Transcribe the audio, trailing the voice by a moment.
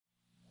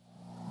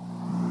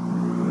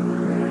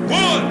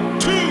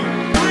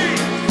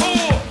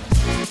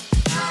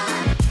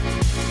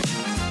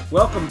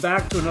Welcome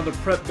back to another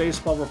Prep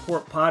Baseball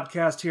Report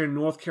podcast here in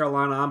North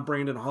Carolina. I'm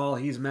Brandon Hall.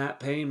 He's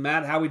Matt Payne.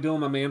 Matt, how we doing,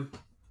 my man?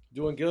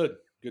 Doing good.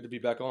 Good to be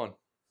back on.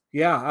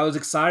 Yeah, I was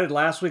excited.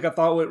 Last week I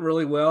thought it went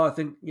really well. I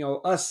think,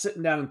 us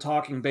sitting down and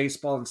talking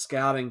baseball and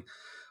scouting,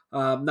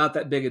 not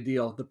that big a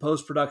deal. The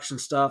post-production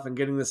stuff and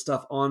getting this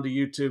stuff onto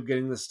YouTube,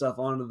 getting this stuff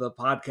onto the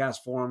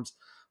podcast forums,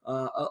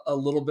 a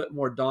little bit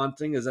more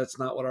daunting, as that's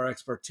not what our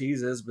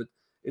expertise is, but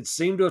it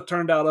seemed to have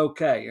turned out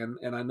okay.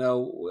 And I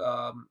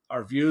know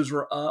our views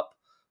were up.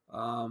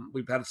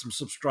 We've had some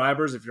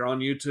subscribers. If you're on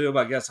YouTube,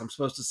 I guess I'm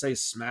supposed to say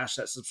smash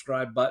that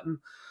subscribe button.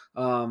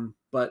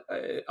 But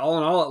all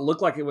in all, it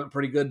looked like it went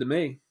pretty good to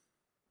me.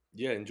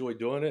 Yeah, enjoy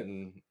doing it,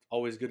 and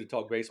always good to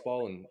talk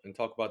baseball and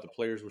talk about the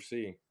players we're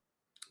seeing.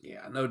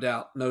 Yeah, no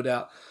doubt.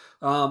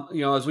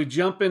 As we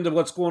jump into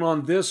what's going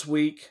on this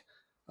week,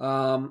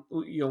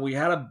 we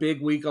had a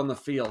big week on the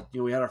field.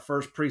 We had our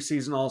first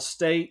preseason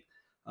All-State.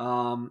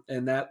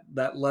 And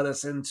that led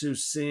us into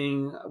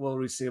seeing,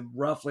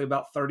 roughly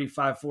about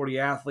 35, 40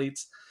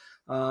 athletes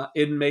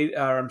in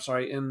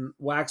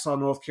Waxhaw,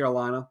 North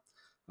Carolina.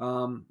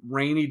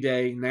 Rainy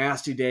day,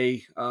 nasty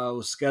day,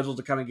 was scheduled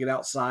to kind of get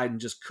outside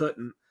and just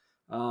couldn't.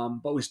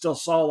 But we still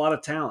saw a lot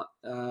of talent.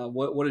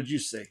 What did you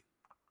see?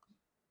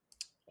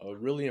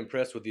 Really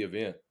impressed with the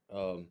event.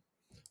 I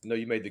know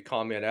you made the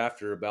comment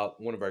after about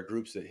one of our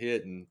groups that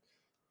hit, and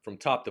from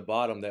top to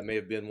bottom, that may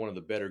have been one of the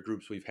better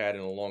groups we've had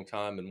in a long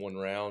time in one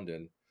round.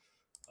 And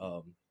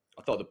I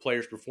thought the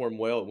players performed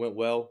well. It went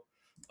well.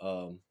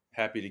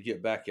 Happy to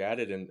get back at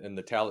it, and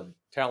the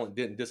talent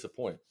didn't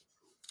disappoint.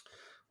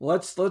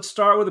 Well, let's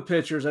start with the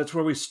pitchers. That's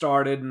where we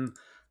started, and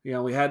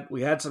we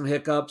had some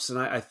hiccups, and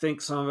I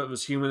think some of it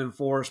was human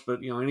enforced. But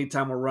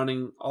anytime we're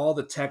running all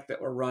the tech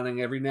that we're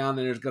running, every now and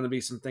then there's going to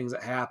be some things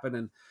that happen,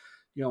 and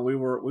we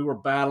were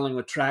battling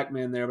with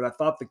TrackMan there, but I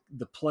thought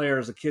the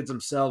players, the kids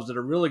themselves, did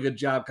a really good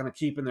job kind of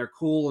keeping their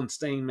cool and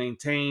staying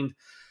maintained,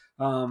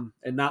 and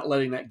not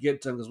letting that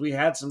get to them, because we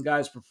had some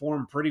guys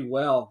perform pretty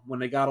well when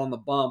they got on the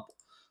bump.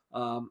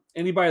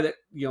 Anybody that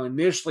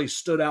initially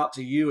stood out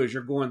to you as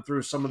you're going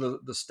through some of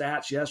the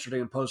stats yesterday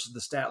and posted the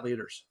stat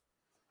leaders?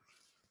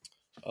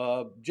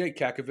 Jake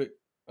Kakovic,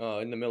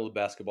 in the middle of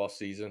basketball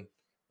season.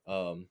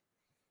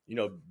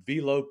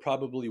 Velo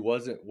probably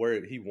wasn't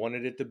where he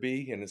wanted it to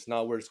be, and it's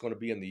not where it's going to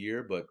be in the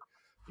year, but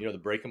the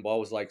breaking ball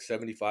was like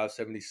 75,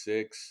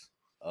 76,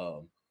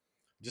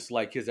 just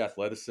like his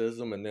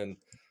athleticism. And then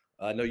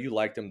I know you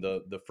liked him,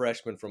 the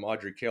freshman from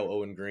Audrey Kell,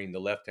 Owen Green, the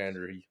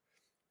left-hander. He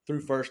threw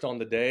first on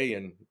the day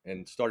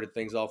and started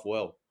things off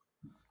well.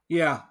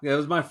 Yeah, it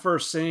was my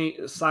first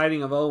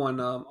sighting of Owen.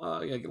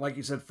 Like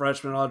you said,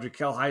 freshman at Audrey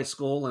Kell High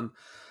School, and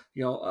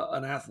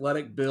an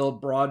athletic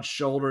build, broad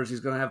shoulders. He's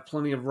going to have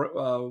plenty of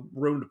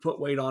room to put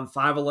weight on.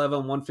 5'11",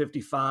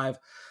 155.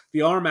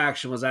 The arm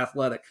action was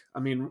athletic. I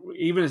mean,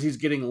 even as he's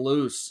getting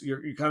loose,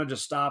 you kind of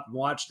just stop and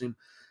watch him.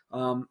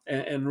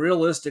 And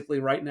realistically,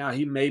 right now,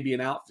 he may be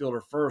an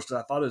outfielder first.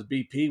 I thought his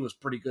BP was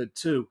pretty good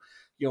too.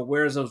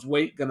 Where's his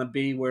weight going to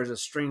be? Where's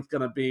his strength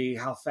going to be?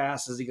 How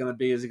fast is he going to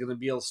be? Is he going to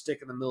be able to stick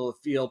in the middle of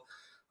the field?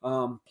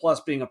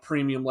 Plus being a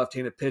premium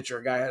left-handed pitcher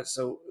guy.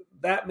 So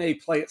that may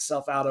play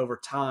itself out over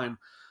time.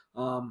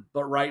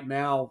 But right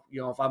now,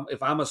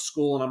 if I'm a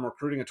school and I'm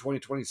recruiting a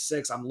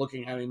 2026, I'm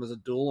looking at him as a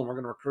dual, and we're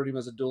going to recruit him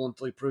as a dual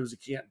until he proves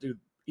he can't do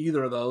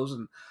either of those,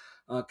 and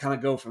kind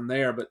of go from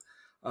there. But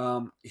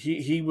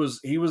he was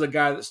a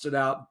guy that stood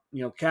out.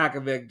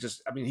 Kakovic,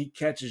 he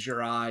catches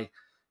your eye.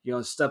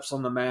 Steps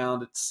on the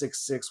mound at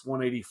 6'6",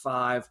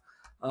 185.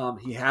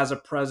 He has a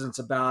presence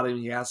about him.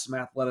 He has some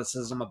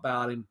athleticism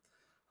about him.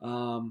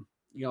 Another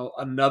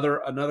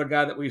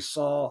guy that we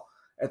saw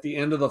at the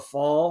end of the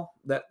fall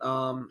that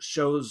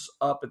shows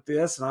up at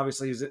this, and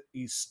obviously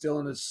he's still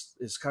in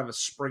his kind of a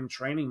spring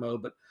training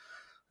mode, but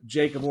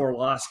Jacob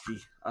Orlowski,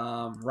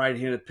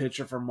 right-handed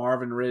pitcher from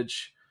Marvin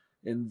Ridge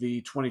in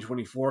the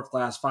 2024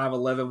 class,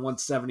 5'11",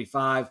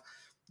 175.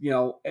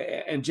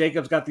 And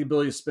Jacob's got the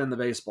ability to spin the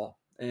baseball,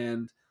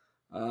 and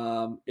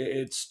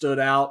it stood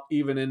out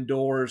even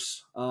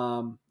indoors.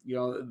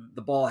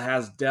 The ball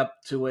has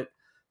depth to it.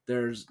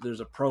 There's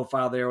a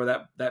profile there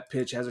where that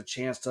pitch has a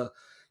chance to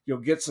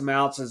get some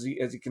outs as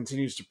he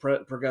continues to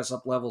progress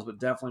up levels, but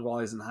definitely while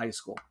he's in high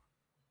school.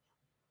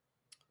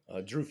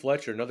 Drew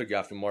Fletcher, another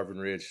guy from Marvin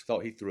Ridge,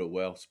 thought he threw it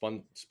well,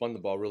 spun the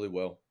ball really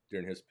well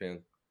during his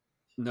pen.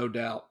 No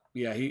doubt.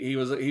 Yeah, he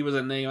was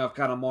a name I've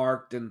kind of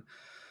marked, and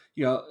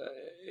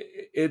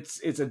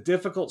it's a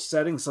difficult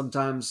setting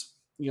sometimes.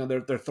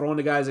 They're throwing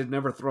to guys they've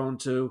never thrown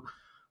to.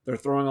 They're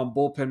throwing on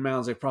bullpen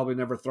mounds they've probably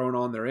never thrown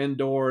on. They're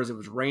indoors. It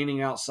was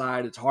raining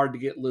outside. It's hard to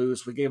get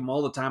loose. We gave them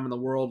all the time in the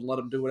world and let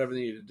them do whatever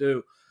they needed to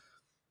do.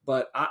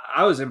 But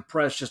I was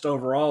impressed just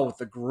overall with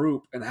the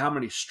group and how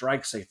many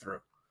strikes they threw.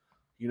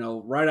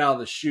 Right out of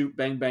the chute,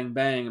 bang, bang,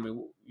 bang. I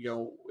mean,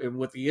 and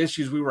with the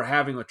issues we were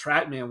having with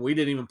TrackMan, we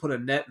didn't even put a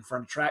net in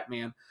front of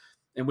TrackMan,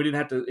 and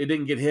it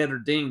didn't get hit or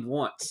dinged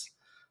once.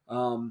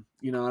 And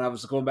I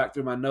was going back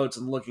through my notes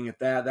and looking at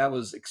that. That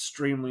was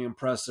extremely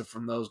impressive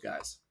from those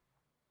guys.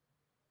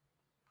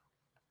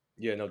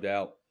 Yeah, no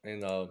doubt.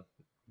 And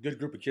good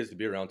group of kids to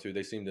be around too.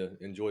 They seem to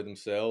enjoy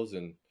themselves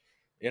and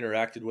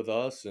interacted with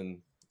us, and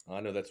I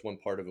know that's one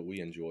part of it we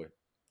enjoy.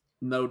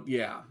 No,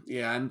 yeah,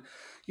 yeah, and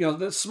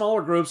the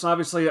smaller groups.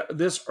 Obviously,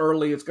 this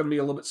early, it's going to be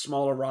a little bit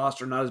smaller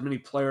roster. Not as many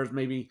players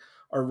maybe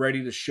are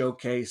ready to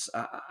showcase.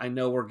 I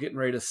know we're getting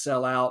ready to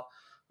sell out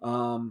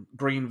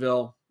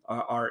Greenville,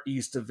 our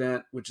East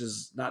event, which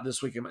is not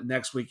this weekend but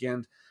next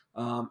weekend,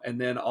 and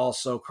then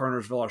also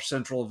Kernersville, our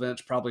Central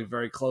event, probably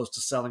very close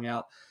to selling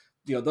out.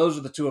 Those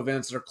are the two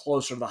events that are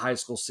closer to the high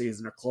school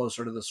season, they're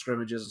closer to the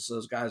scrimmages, and so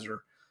those guys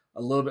are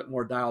a little bit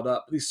more dialed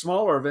up. These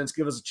smaller events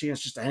give us a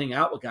chance just to hang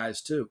out with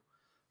guys too.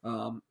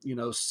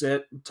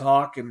 Sit and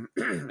talk. And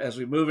as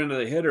we move into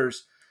the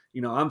hitters,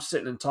 I'm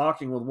sitting and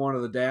talking with one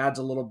of the dads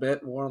a little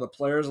bit and one of the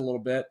players a little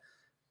bit.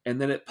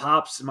 And then it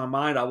pops in my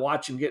mind. I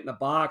watch him get in the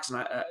box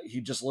and he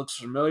just looks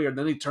familiar. And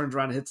then he turns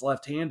around and hits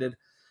left-handed,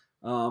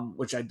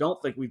 which I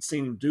don't think we'd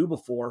seen him do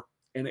before.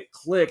 And it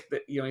clicked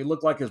that, he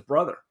looked like his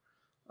brother,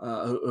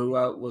 who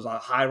was a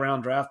high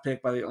round draft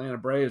pick by the Atlanta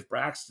Braves,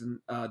 Braxton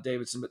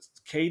Davidson, but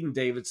Caden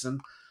Davidson,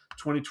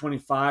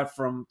 2025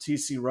 from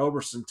TC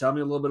Roberson. Tell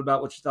me a little bit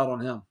about what you thought on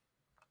him.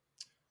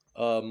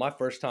 My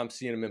first time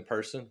seeing him in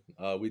person,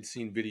 we'd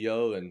seen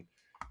video, and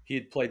he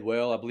had played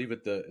well, I believe,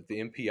 at the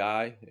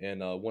MPI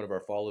and one of our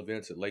fall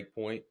events at Lake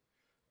Point.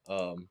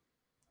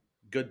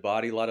 Good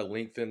body, a lot of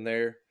length in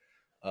there.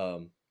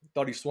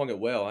 Thought he swung it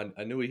well.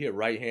 I knew he hit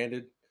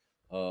right-handed,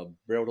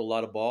 barreled a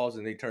lot of balls,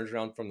 and he turns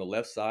around from the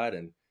left side,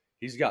 and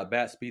he's got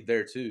bat speed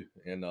there too,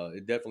 and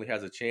it definitely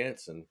has a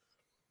chance. And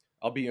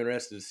I'll be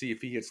interested to see if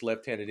he hits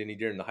left-handed any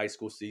during the high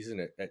school season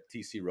at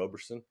TC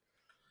Roberson.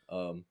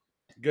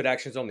 Good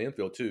actions on the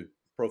infield too.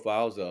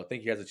 Profiles. I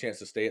think he has a chance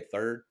to stay at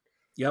third.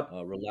 Yep.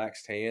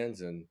 Relaxed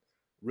hands, and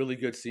really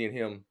good seeing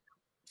him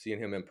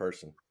in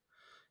person.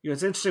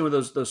 It's interesting with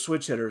those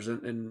switch hitters,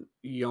 and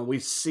we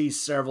see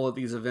several of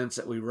these events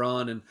that we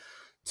run, and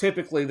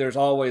typically there's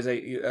always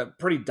a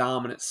pretty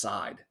dominant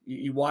side.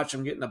 You watch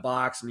him get in the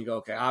box, and you go,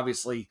 okay,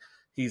 obviously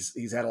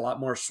he's had a lot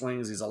more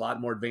swings, he's a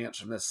lot more advanced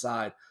from this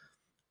side.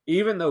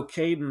 Even though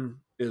Caden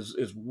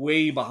is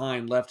way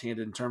behind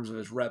left-handed in terms of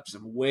his reps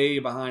and way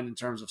behind in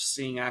terms of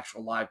seeing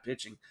actual live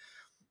pitching,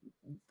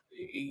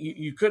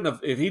 you couldn't have,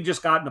 if he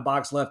just got in the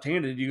box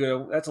left-handed, you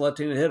go, that's a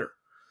left-handed hitter.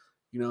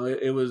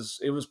 It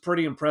was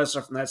pretty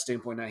impressive from that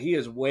standpoint. Now he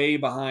is way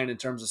behind in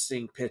terms of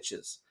seeing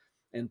pitches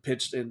and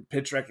pitch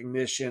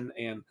recognition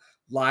and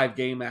live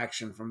game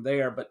action from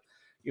there. But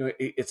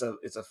it's a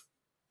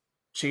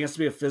chance to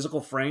be a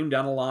physical frame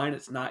down the line.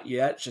 It's not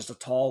yet. It's just a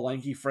tall,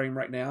 lanky frame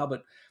right now.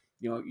 But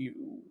you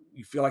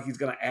feel like he's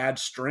going to add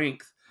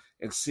strength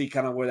and see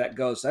kind of where that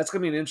goes. So that's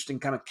going to be an interesting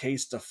kind of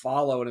case to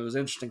follow. And it was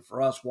interesting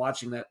for us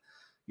watching that,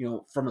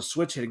 from a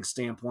switch hitting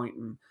standpoint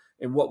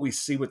and what we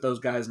see with those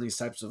guys in these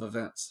types of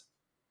events.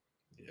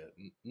 Yeah,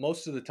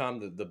 most of the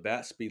time the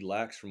bat speed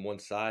lacks from one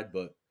side,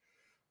 but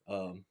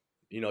if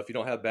you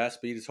don't have bat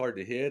speed, it's hard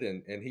to hit.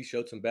 And he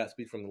showed some bat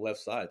speed from the left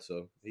side,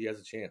 so he has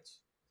a chance.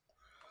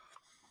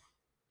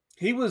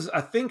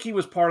 I think he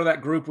was part of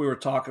that group we were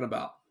talking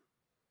about.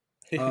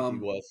 He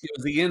was. It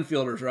was the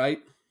infielders, right?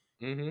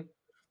 Mm-hmm.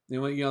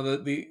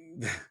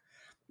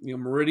 The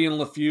Meridian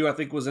LeFew, I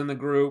think, was in the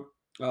group.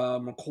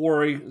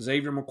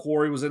 Xavier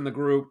McQuarrie was in the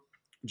group.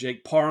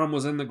 Jake Parham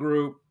was in the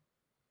group.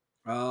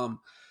 And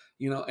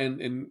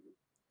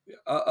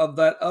of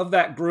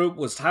that group,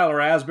 was Tyler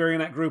Asbury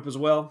in that group as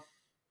well?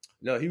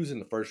 No, he was in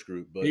the first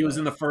group. But he was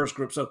in the first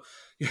group. So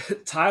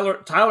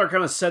Tyler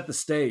kind of set the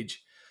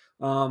stage.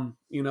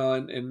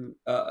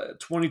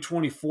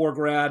 2024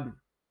 grad,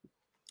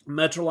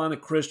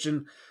 Metrolina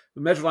Christian.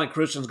 Metrolina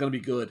Christian is going to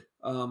be good.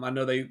 I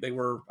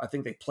know I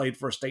think they played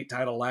for a state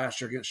title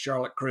last year against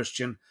Charlotte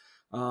Christian.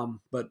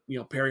 But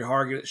Perry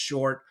Hargett at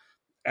short.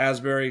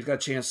 Asbury's got a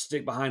chance to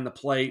stick behind the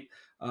plate.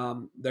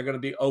 They're going to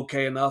be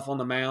okay enough on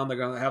the mound. They're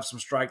going to have some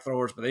strike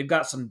throwers, but they've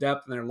got some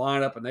depth in their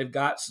lineup, and they've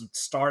got some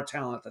star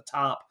talent at the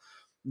top.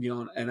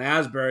 And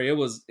Asbury, it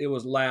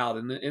was loud,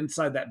 and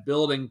inside that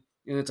building,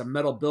 and it's a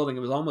metal building,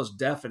 it was almost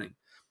deafening.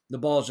 The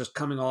ball is just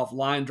coming off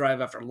line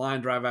drive after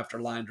line drive after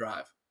line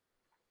drive.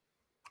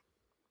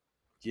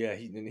 Yeah,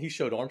 he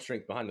showed arm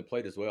strength behind the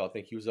plate as well. I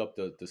think he was up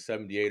to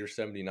 78 or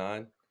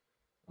 79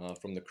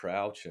 from the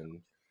crouch, and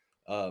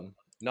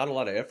not a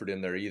lot of effort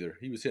in there either.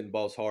 He was hitting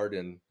balls hard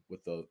and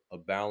with a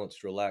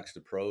balanced, relaxed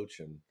approach,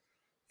 and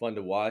fun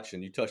to watch.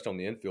 And you touched on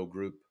the infield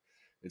group.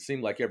 It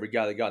seemed like every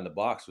guy that got in the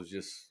box was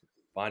just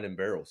finding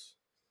barrels.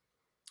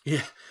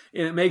 Yeah,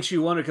 and it makes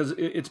you wonder, because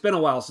it's been a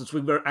while since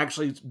we've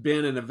actually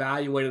been and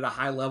evaluated a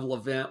high-level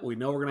event. We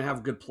know we're going to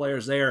have good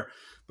players there,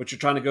 but you're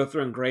trying to go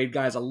through and grade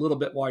guys a little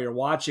bit while you're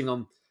watching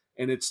them,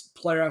 and it's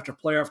player after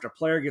player after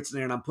player gets in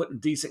there, and I'm putting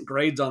decent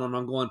grades on them.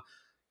 I'm going,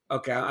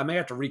 okay, I may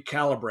have to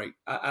recalibrate.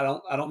 I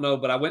don't know,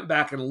 but I went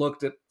back and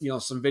looked at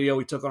some video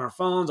we took on our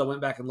phones. I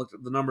went back and looked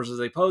at the numbers as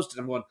they posted.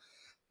 I'm going,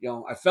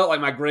 I felt like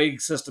my grade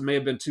system may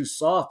have been too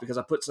soft because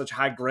I put such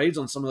high grades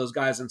on some of those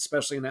guys, and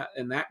especially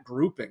in that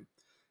grouping.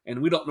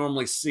 And we don't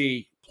normally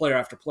see player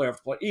after player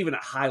after player, even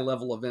at high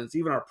level events,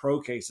 even our pro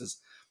cases.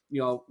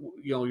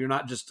 You're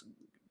not just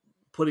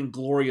putting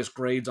glorious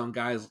grades on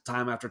guys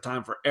time after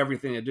time for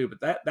everything they do.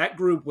 But that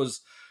group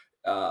was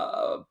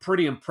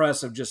pretty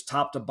impressive, just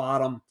top to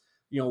bottom,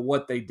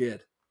 what they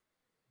did.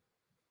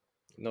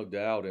 No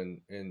doubt.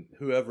 And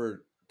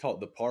whoever taught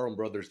the Parham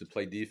brothers to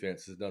play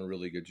defense has done a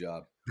really good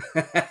job.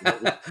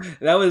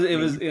 It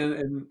was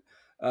in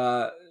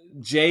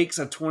Jake's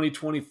a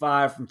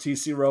 2025 from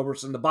TC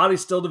Roberson. The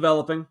body's still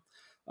developing.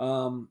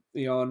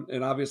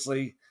 And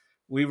obviously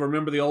we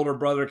remember the older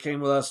brother came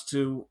with us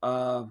to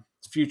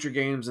future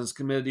games and is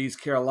committed to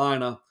East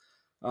Carolina.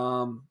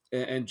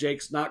 And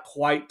Jake's not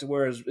quite to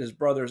where his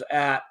brother's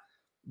at,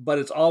 but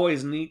it's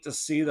always neat to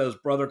see those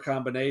brother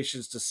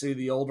combinations, to see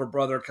the older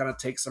brother kind of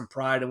take some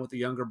pride in what the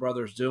younger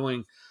brother's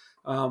doing,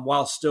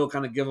 while still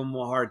kind of giving him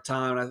a hard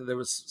time. And I think there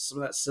was some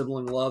of that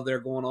sibling love there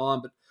going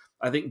on, but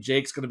I think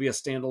Jake's going to be a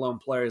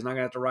standalone player. He's not going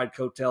to have to ride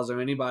coattails of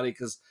anybody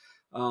because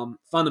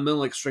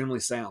fundamentally extremely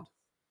sound.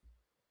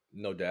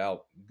 No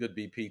doubt. Good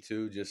BP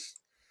too, just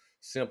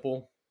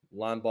simple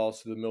line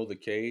balls to the middle of the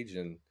cage,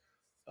 and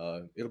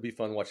it'll be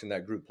fun watching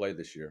that group play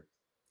this year.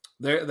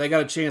 They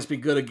got a chance to be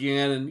good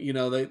again,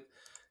 and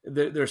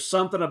there's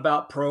something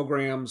about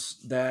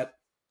programs that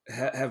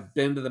have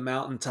been to the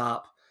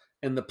mountaintop,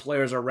 and the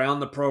players around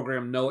the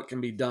program know it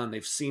can be done.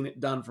 They've seen it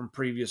done from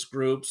previous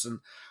groups, and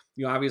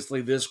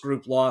obviously this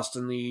group lost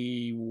in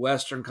the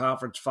Western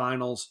Conference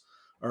Finals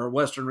or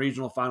Western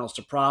Regional Finals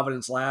to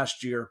Providence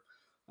last year,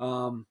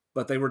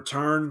 but they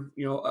returned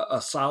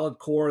a solid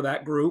core of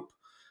that group,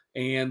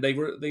 and they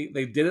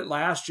did it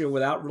last year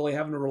without really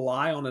having to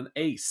rely on an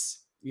ace.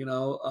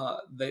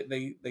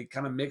 They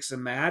kind of mix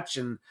and match,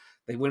 and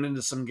they went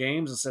into some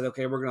games and said,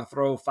 okay, we're going to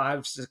throw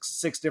 5,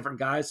 6 different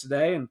guys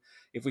today, and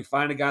if we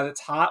find a guy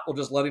that's hot, we'll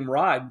just let him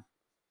ride.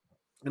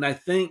 And I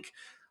think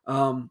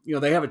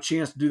they have a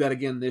chance to do that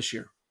again this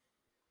year.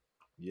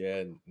 Yeah,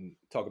 and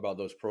talk about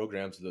those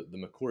programs. The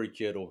McCory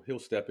kid he'll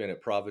step in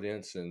at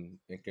Providence and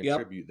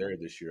contribute there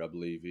this year. I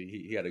believe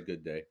he had a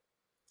good day.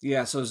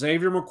 Yeah, so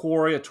Xavier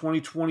McCory, a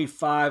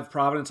 2025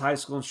 Providence High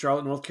School in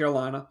Charlotte, North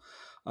Carolina.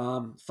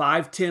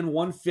 5'10",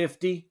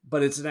 150,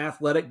 but it's an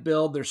athletic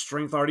build. There's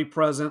strength already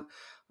present.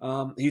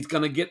 He's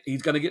gonna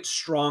get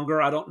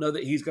stronger. I don't know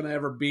that he's gonna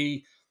ever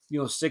be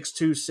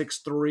 6'2",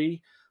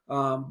 6'3",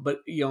 but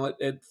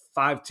at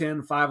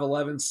 5'10",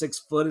 5'11", 6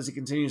 foot, as he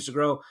continues to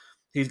grow,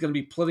 he's going to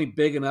be plenty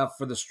big enough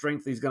for the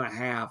strength he's going to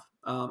have.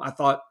 I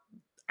thought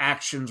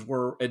actions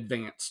were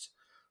advanced,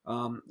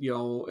 and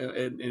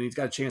he's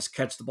got a chance to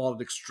catch the ball at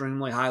an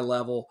extremely high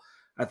level.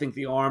 I think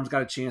the arm's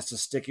got a chance to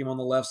stick him on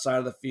the left side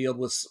of the field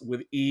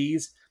with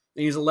ease.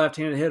 And he's a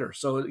left-handed hitter,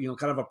 so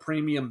kind of a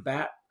premium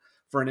bat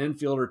for an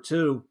infielder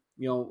too.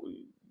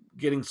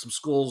 Getting some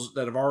schools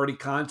that have already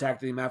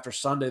contacted him after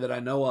Sunday that I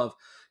know of,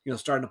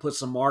 starting to put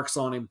some marks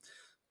on him,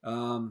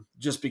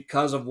 just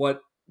because of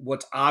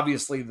what's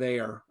obviously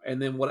there,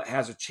 and then what it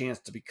has a chance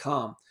to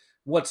become.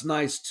 What's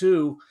nice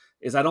too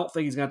is I don't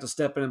think he's going to have to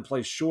step in and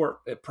play short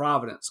at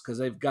Providence because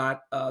they've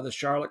got the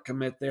Charlotte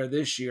commit there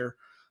this year.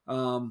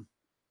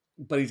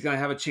 But he's going to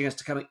have a chance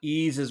to kind of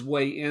ease his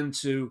way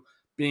into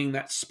being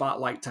that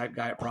spotlight type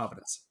guy at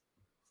Providence.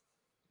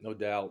 No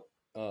doubt.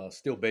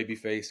 Still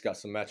babyface, got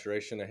some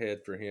maturation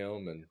ahead for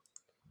him, and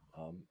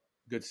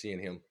good seeing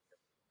him.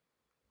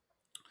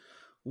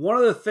 One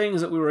of the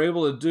things that we were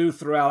able to do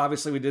throughout,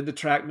 obviously we did the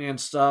TrackMan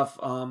stuff,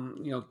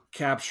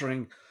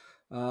 capturing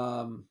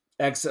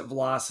exit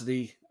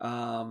velocity.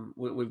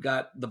 We've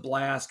got the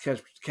blast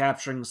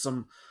capturing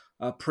some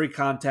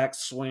pre-contact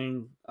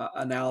swing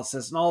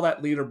analysis, and all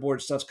that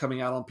leaderboard stuff's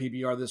coming out on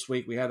PBR this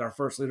week. We had our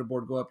first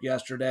leaderboard go up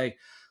yesterday.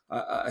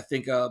 I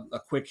think a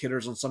quick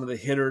hitters on some of the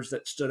hitters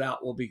that stood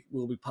out will be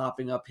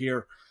popping up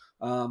here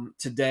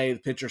today. The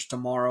pitchers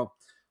tomorrow.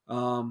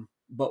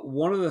 But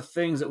one of the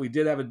things that we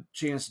did have a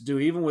chance to do,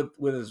 even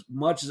with as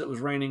much as it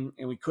was raining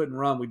and we couldn't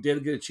run, we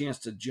did get a chance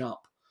to jump,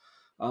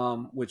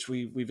 which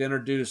we've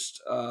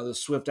introduced the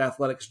Swift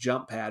Athletics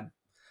jump pad.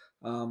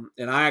 And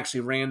I actually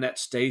ran that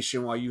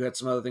station while you had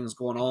some other things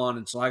going on.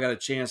 And so I got a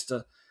chance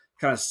to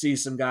kind of see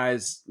some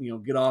guys,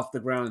 get off the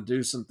ground and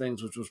do some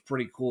things, which was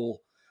pretty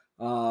cool.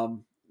 There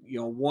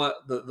were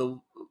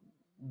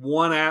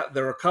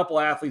a couple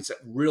athletes that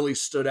really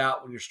stood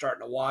out when you're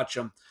starting to watch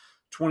them.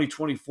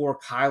 2024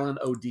 Kylan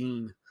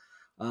Odine.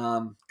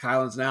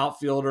 Kylan's an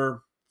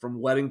outfielder from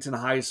Weddington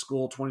High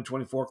School,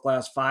 2024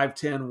 class,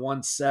 5'10",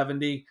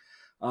 170.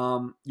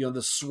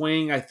 The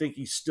swing, I think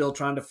he's still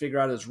trying to figure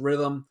out his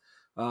rhythm.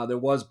 There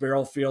was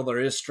barrel feel, there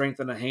is strength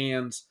in the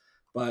hands,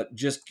 but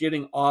just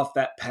getting off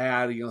that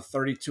pad,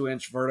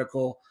 32-inch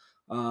vertical.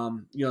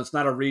 It's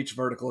not a reach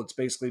vertical. It's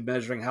basically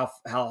measuring how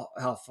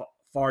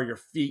far your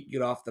feet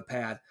get off the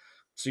pad.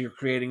 So you're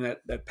creating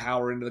that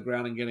power into the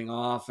ground and getting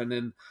off. And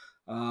then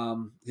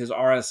his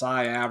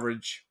RSI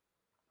average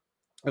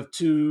of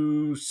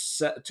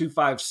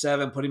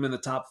 257 put him in the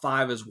top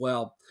 5 as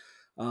well.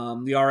 The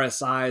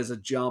RSI is a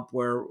jump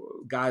where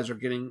guys are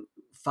getting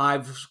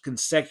 5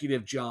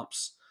 consecutive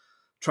jumps,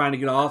 trying to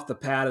get off the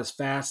pad as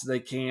fast as they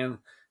can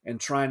and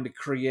trying to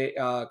create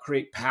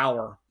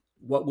power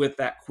with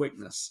that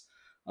quickness.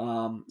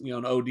 And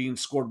Odine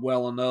scored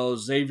well on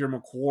those. Xavier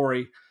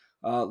McCory,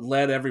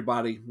 led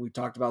everybody. We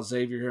talked about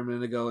Xavier here a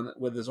minute ago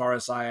with his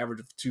RSI average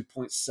of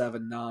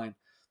 2.79.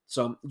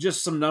 So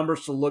just some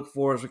numbers to look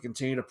for as we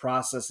continue to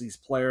process these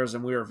players.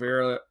 And we are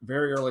very,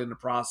 very early in the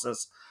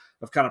process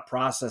of kind of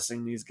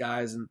processing these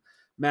guys. And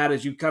Matt,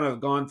 as you kind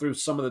of gone through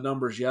some of the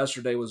numbers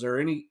yesterday, was there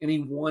any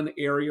one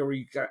area where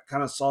you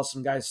kind of saw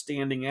some guys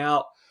standing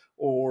out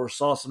or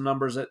saw some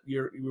numbers that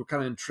you were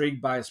kind of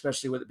intrigued by,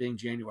 especially with it being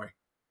January?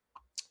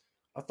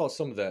 I thought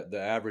some of the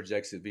average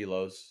exit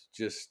velos,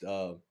 just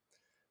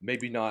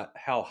maybe not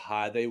how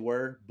high they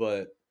were,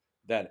 but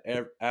that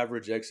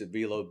average exit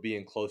velo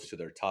being close to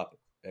their top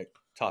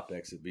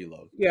exit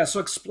velo. Yeah, so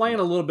explain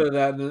a little bit of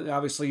that. And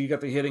obviously, you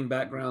got the hitting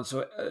background.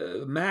 So,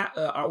 Matt,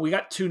 we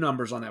got two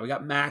numbers on that. We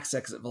got max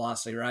exit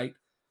velocity, right?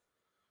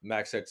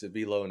 Max exit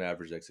velo and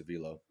average exit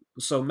velo.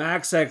 So,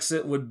 max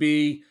exit would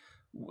be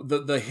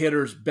the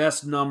hitter's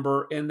best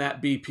number in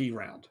that BP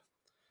round.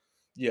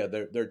 Yeah,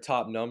 their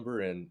top number,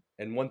 and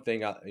one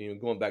thing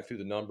going back through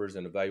the numbers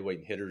and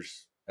evaluating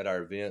hitters at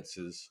our events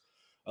is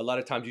a lot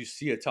of times you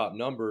see a top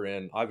number,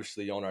 and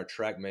obviously on our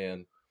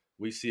TrackMan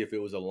we see if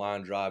it was a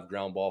line drive,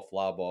 ground ball,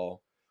 fly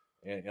ball,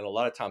 and a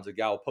lot of times a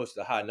guy will post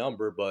a high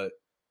number, but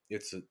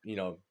it's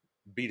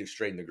beat it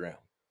straight in the ground.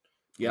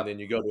 Yep. And then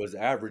you go to his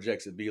average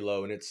exit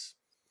velo, and it's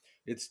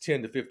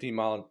 10 to 15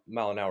 mile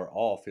an hour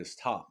off his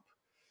top,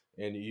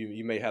 and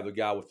you may have a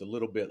guy with a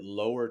little bit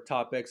lower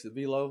top exit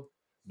velo,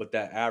 but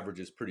that average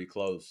is pretty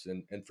close.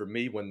 And for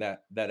me, when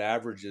that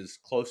average is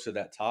close to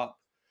that top,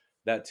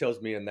 that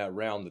tells me in that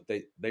round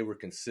that they were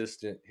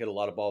consistent, hit a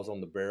lot of balls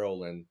on the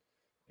barrel, and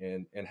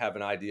have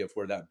an idea of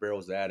where that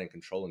barrel's at and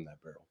controlling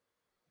that barrel.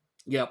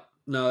 Yep.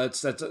 No,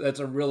 that's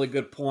a really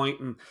good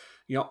point. And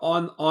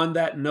on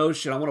that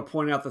notion, I want to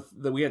point out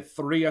that we had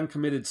 3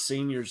 uncommitted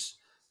seniors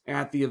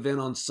at the event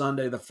on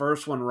Sunday. The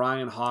first one,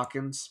 Ryan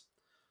Hawkins,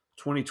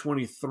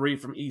 2023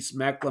 from East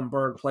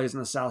Mecklenburg, plays in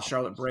the South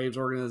Charlotte Braves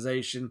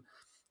organization.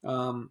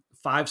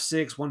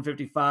 5'6",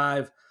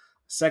 155,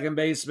 second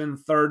baseman,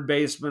 third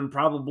baseman,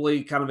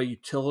 probably kind of a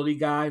utility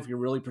guy if you're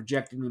really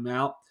projecting him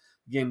out.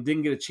 Again,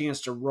 didn't get a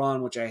chance to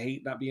run, which I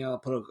hate not being able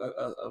to put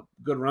a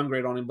good run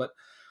grade on him. But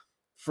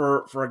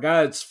for a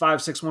guy that's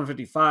 5'6",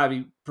 155,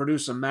 he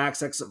produced a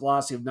max exit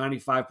velocity of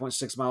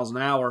 95.6 miles an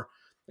hour.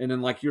 And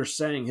then, like you're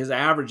saying, his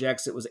average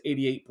exit was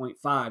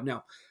 88.5.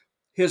 Now,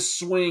 his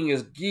swing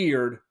is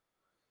geared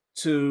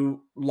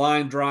to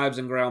line drives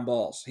and ground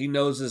balls. He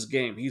knows his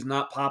game. He's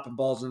not popping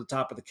balls in the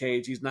top of the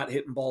cage. He's not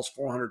hitting balls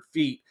 400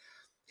 feet.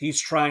 He's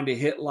trying to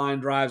hit line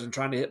drives and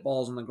trying to hit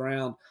balls on the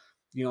ground.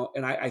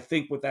 And I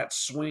think with that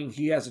swing,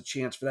 he has a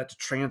chance for that to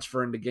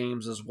transfer into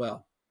games as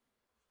well.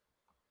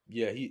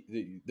 Yeah,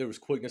 there was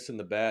quickness in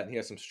the bat, and he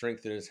has some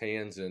strength in his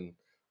hands, and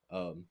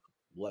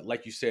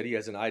like you said, he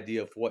has an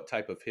idea of what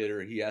type of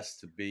hitter he has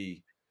to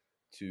be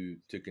to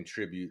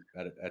contribute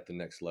at the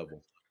next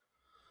level.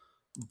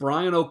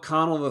 Brian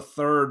O'Connell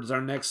III is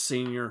our next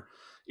senior.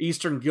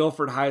 Eastern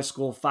Guilford High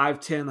School,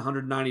 5'10",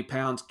 190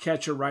 pounds,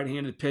 catcher,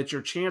 right-handed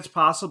pitcher. Chance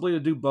possibly to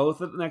do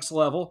both at the next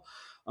level.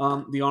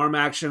 The arm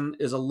action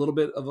is a little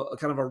bit of a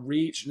kind of a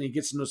reach, and he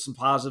gets into some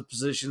positive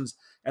positions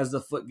as the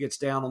foot gets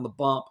down on the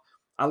bump.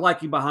 I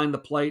like him behind the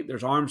plate.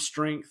 There's arm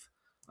strength.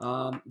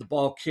 The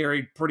ball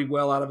carried pretty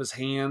well out of his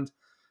hand.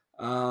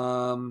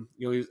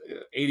 He's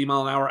 80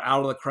 mile an hour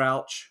out of the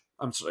crouch.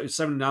 I'm sorry,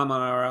 79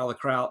 mile an hour out of the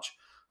crouch.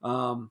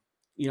 And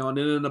then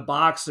in the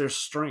box, there's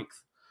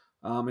strength.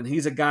 And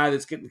he's a guy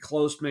that's getting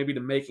close maybe to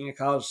making a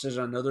college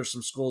decision. I know there's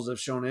some schools that have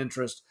shown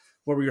interest.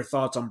 What were your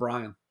thoughts on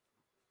Brian?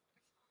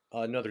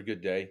 Another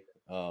good day.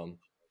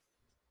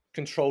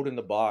 Controlled in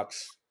the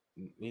box.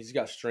 He's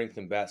got strength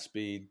and bat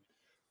speed.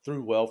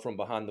 Threw well from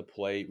behind the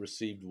plate.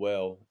 Received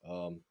well.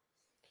 I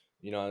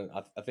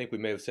think we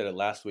may have said it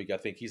last week. I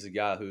think he's a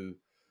guy who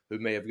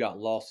may have got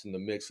lost in the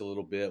mix a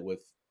little bit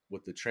with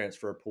the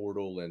transfer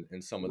portal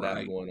and some of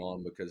that going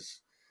on,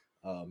 because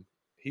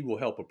he will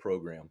help a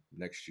program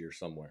next year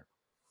somewhere.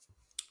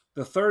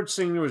 The third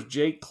senior was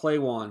Jake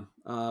Claywan,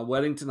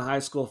 Weddington High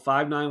School,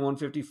 5'9",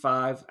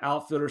 155,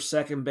 outfielder,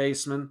 second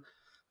baseman.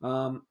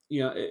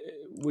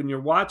 When you're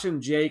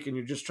watching Jake and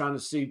you're just trying to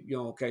see,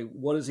 okay,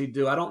 what does he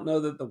do? I don't know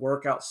that the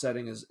workout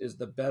setting is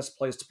the best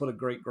place to put a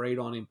great grade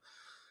on him,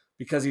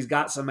 because he's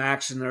got some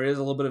action. There is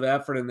a little bit of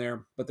effort in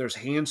there, but there's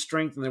hand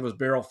strength and there was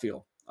barrel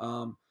feel.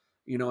 And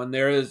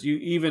there is,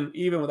 even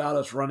without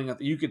us running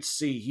up, you could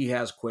see he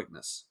has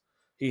quickness.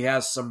 He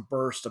has some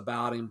burst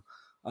about him.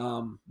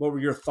 What were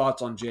your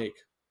thoughts on Jake?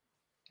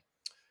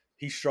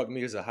 He struck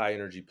me as a high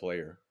energy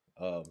player.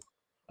 I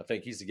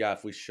think he's the guy,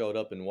 if we showed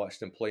up and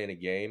watched him play in a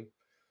game,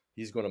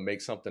 he's going to make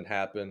something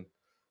happen,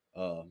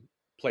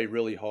 play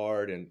really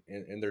hard, and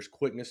there's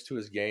quickness to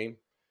his game.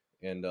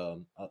 And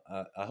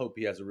I hope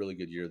he has a really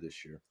good year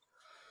this year.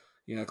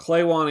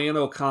 Claywan and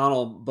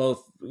O'Connell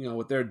both,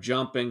 with their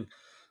jumping,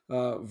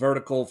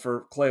 vertical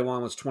for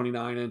Claywan was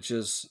 29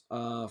 inches,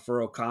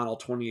 for O'Connell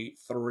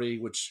 28.3,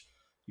 which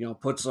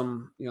puts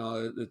them,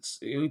 it's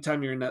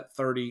anytime you're in that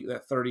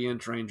 30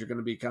 inch range, you're going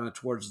to be kind of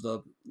towards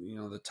the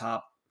the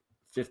top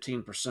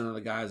 15% of the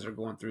guys that are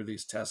going through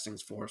these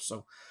testings for us.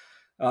 So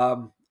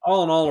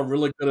All in all, a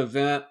really good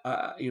event.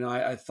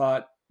 I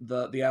thought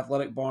the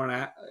athletic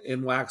barn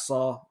in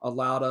Waxhaw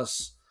allowed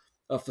us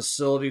a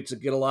facility to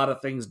get a lot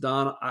of things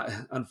done.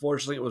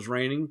 Unfortunately, it was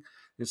raining,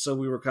 and so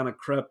we were kind of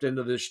crept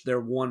into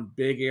their one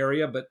big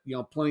area, but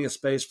plenty of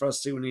space for us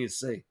to see what we need to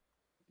see.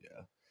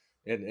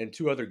 Yeah, and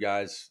two other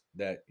guys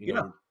that Yeah,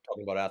 we're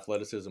talking about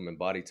athleticism and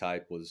body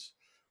type was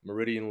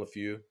Meridian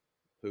LeFew,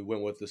 who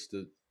went with us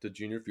to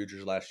junior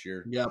futures last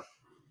year. yeah.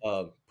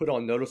 Put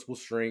on noticeable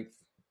strength.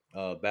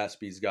 Bat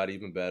speed's got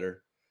even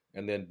better,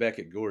 and then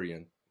Beckett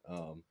Gurian.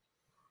 Um,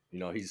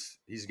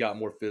 he's got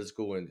more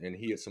physical and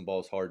he hit some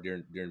balls hard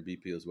during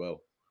BP as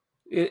well.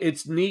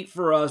 It's neat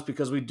for us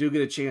because we do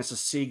get a chance to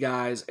see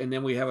guys, and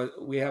then we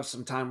have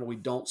some time where we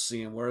don't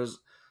see them. Whereas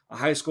a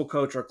high school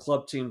coach or a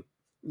club team,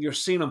 you're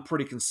seeing them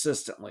pretty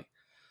consistently.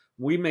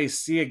 We may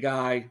see a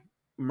guy,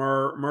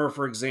 Murr,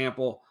 for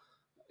example,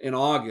 in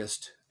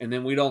August, and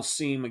then we don't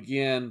see him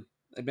again.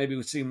 Maybe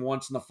we see him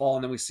once in the fall,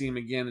 and then we see him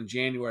again in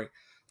January.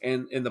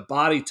 And the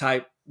body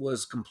type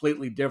was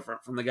completely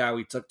different from the guy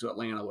we took to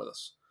Atlanta with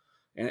us.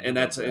 And No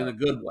that's in doubt. a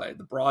good way.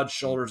 The broad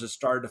shoulders has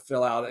started to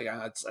fill out.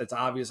 It's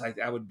obvious.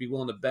 I would be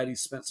willing to bet he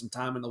spent some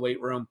time in the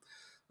weight room,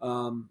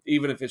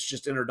 even if it's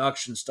just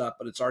introduction stuff.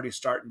 But it's already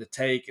starting to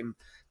take, and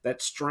that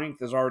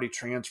strength is already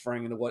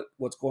transferring into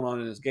what's going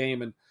on in his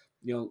game. And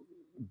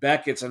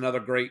Beckett's another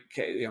great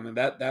case. I mean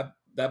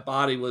that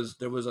body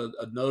there was a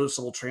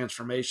noticeable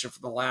transformation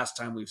from the last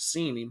time we've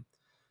seen him,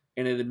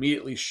 and it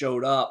immediately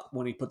showed up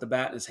when he put the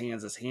bat in his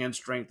hands. His hand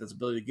strength, his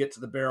ability to get to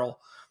the barrel.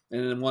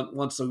 And then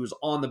once he was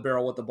on the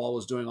barrel, what the ball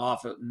was doing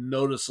off it,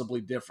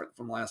 noticeably different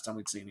from the last time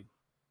we'd seen him.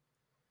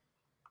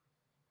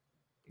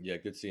 Yeah,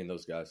 good seeing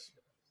those guys.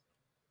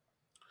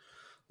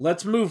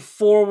 Let's move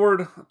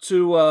forward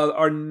to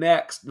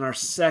our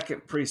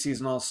second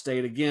preseason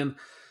All-State. Again,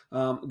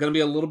 going to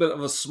be a little bit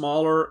of a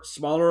smaller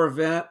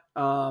event,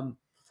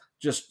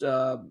 just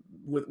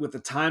with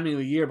the timing of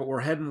the year. But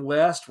we're heading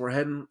west. We're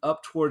heading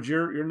up towards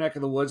your neck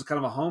of the woods. Kind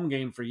of a home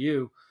game for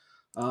you.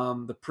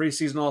 The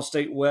preseason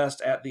All-State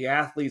West at the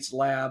Athletes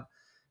Lab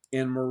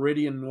in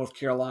Meridian, North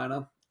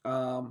Carolina.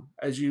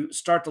 As you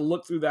start to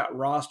look through that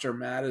roster,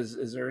 Matt,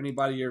 is there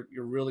anybody you're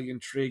really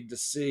intrigued to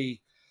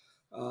see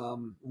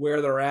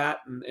where they're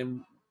at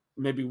and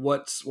maybe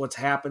what's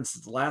happened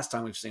since the last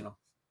time we've seen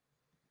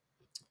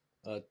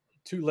them?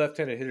 Two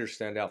left-handed hitters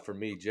stand out for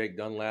me: Jake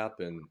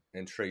Dunlap and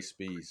Trey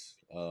Spees.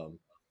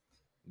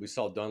 We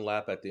saw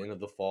Dunlap at the end of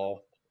the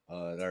fall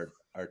at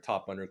our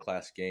top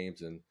underclass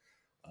games, and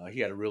he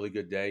had a really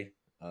good day.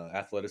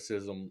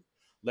 Athleticism,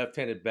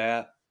 left-handed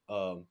bat,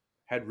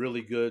 had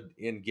really good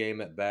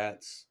in-game at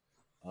bats.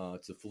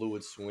 It's a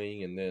fluid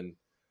swing, and then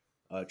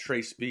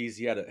Trey Spees,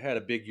 he had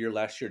a big year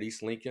last year at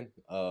East Lincoln.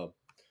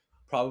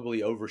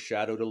 Probably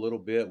overshadowed a little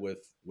bit with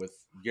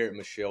Garrett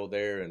Michelle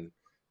there, and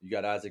you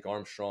got Isaac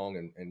Armstrong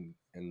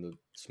and the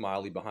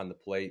Smiley behind the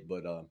plate,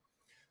 but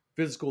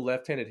physical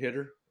left-handed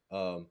hitter.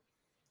 I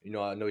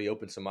know he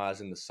opened some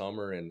eyes in the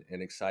summer, and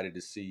excited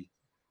to see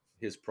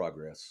his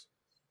progress.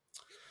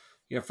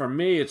 Yeah, for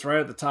me, it's right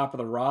at the top of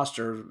the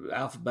roster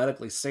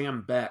alphabetically.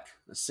 Sam Beck.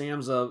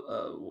 Sam's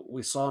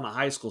we saw in the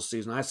high school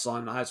season. I saw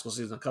him in the high school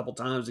season a couple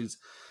times. He's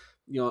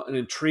an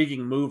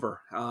intriguing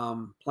mover,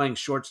 playing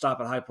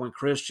shortstop at High Point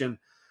Christian.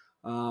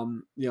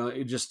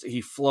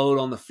 He flowed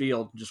on the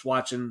field. Just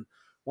watching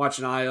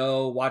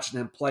IO, watching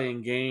him play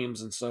in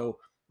games, and so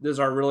this is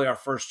our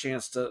first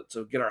chance to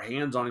get our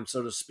hands on him,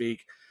 so to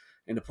speak,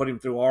 and to put him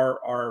through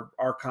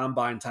our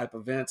combine type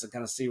events and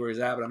kind of see where he's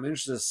at. But I'm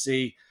interested to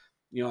see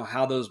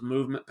how those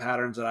movement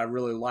patterns that I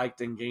really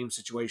liked in game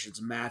situations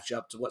match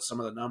up to what some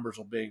of the numbers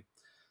will be.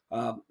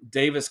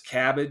 Davis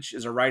Cabbage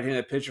is a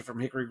right-handed pitcher from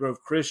Hickory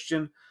Grove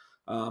Christian.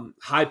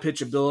 High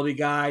pitchability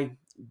guy,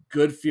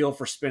 good feel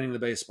for spinning the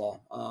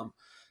baseball.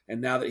 And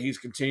now that he's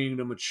continuing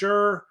to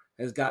mature,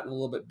 has gotten a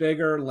little bit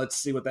bigger, let's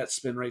see what that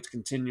spin rate's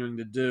continuing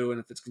to do.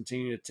 And if it's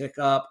continuing to tick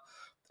up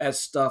as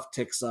stuff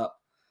ticks up.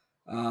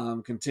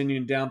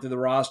 Continuing down through the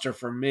roster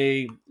for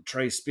me,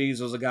 Trey Spees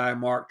was a guy I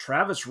marked.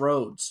 Travis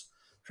Rhodes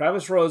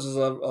is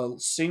a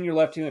senior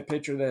left-handed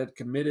pitcher that had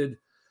committed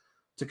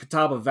to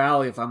Catawba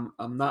Valley, if I'm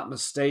not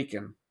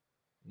mistaken.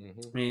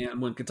 Mm-hmm.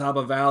 And when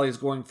Catawba Valley is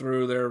going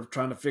through, they're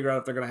trying to figure out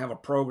if they're going to have a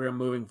program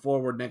moving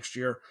forward next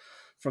year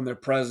from their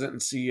president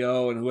and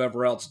CEO and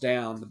whoever else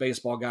down. The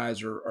baseball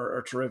guys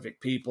are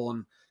terrific people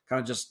and kind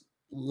of just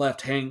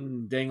left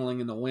hanging, dangling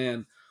in the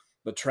wind.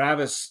 But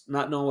Travis,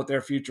 not knowing what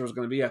their future was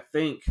going to be, I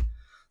think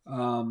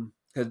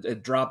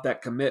had dropped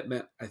that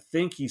commitment. I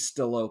think he's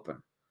still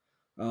open.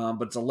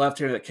 But it's a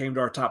left-hander that came to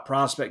our top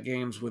prospect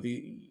games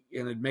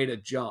and had made a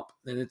jump.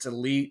 And it's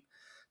elite,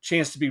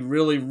 chance to be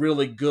really,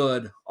 really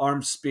good.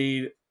 Arm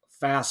speed,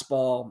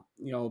 fastball,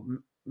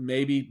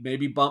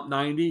 maybe bump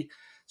 90.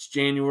 It's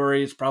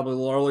January. It's probably a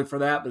little early for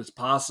that, but it's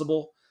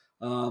possible.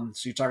 So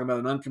you're talking about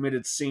an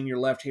uncommitted senior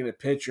left-handed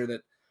pitcher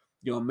that,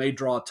 may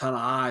draw a ton of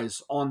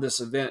eyes on this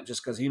event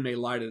just because he may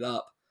light it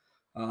up.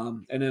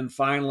 And then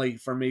finally,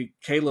 for me,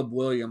 Caleb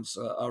Williams,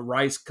 a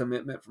Rice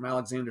commitment from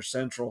Alexander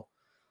Central,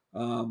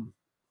 who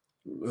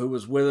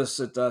was with us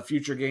at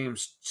Future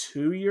Games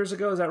 2 years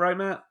ago. Is that right,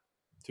 Matt?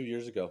 2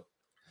 years ago.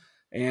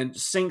 And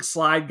sink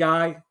slide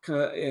guy,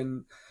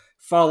 and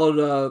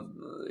followed.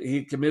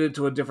 He committed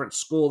to a different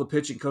school. The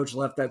pitching coach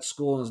left that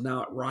school and is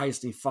now at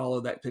Rice, and he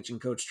followed that pitching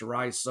coach to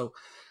Rice. So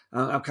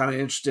I'm kind of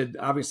interested.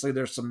 Obviously,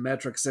 there's some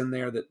metrics in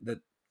there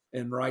that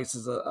and Rice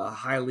is a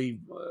highly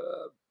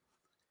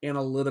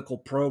analytical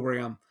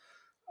program.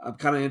 I'm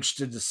kind of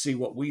interested to see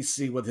what we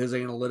see with his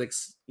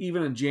analytics,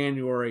 even in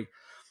January.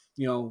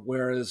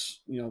 Whereas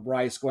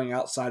Rice going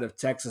outside of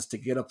Texas to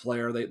get a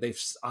player,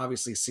 they've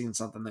obviously seen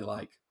something they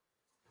like.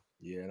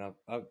 Yeah, and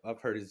I've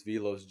heard his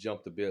velo's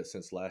jumped a bit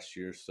since last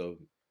year, so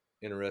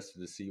interested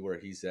to see where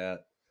he's at.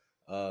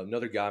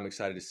 Another guy I'm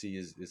excited to see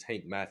is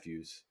Hank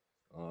Matthews.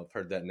 I've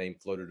heard that name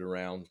floated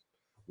around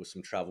with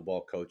some travel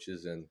ball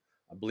coaches, and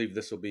I believe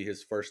this will be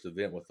his first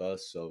event with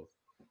us. So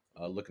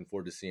looking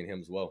forward to seeing him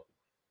as well.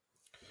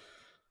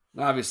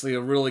 Obviously,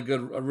 a really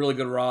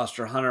good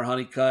roster. Hunter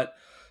Honeycutt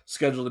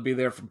scheduled to be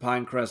there from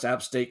Pinecrest.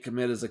 App State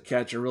commit as a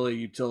catcher, really a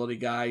utility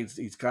guy.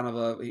 He's kind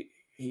of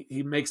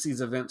he makes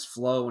these events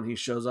flow when he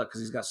shows up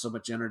because he's got so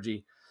much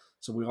energy.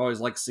 So we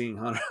always like seeing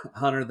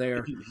Hunter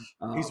there.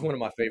 He's one of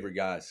my favorite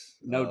guys.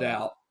 No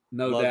doubt,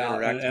 no love doubt.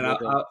 interacting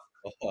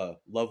with him.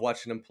 Love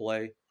watching him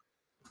play.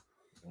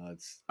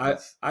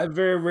 I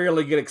very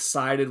rarely get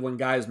excited when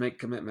guys make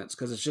commitments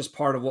because it's just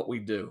part of what we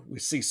do. We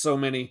see so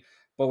many,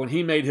 but when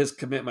he made his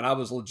commitment, I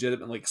was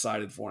legitimately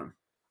excited for him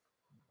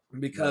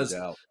because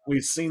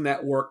we've seen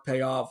that work pay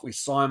off. We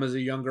saw him as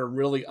a younger,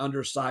 really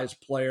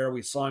undersized player.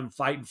 We saw him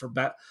fighting for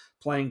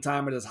playing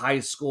time at his high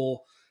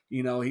school.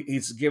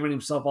 He's given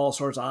himself all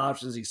sorts of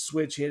options. He's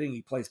switch hitting.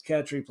 He plays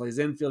catcher. He plays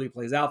infield. He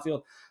plays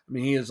outfield. I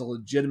mean, he is a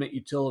legitimate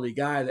utility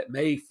guy that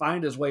may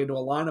find his way into a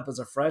lineup as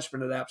a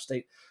freshman at App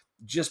State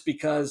just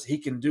because he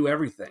can do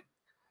everything.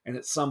 And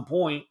at some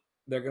point,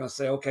 they're going to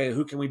say, okay,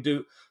 who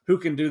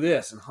can do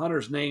this? And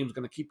Hunter's name is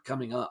going to keep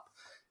coming up.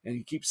 And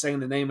you keep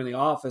saying the name in the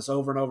office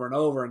over and over and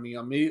over. And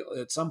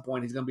immediately, at some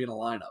point, he's going to be in a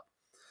lineup.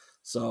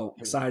 So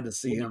excited to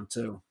see him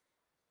too.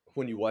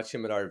 When you watch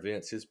him at our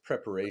events, his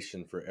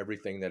preparation for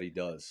everything that he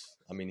does.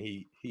 I mean,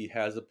 he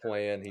has a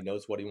plan. He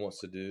knows what he wants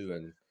to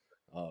do.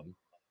 And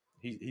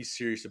he's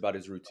serious about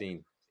his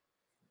routine.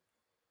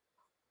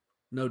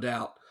 No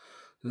doubt.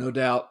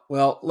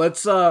 Well,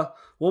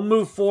 we'll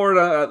move forward.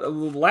 The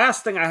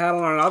last thing I had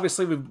on,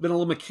 obviously we've been a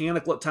little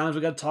mechanical at times.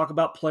 We got to talk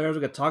about players.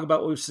 We got to talk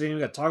about what we've seen.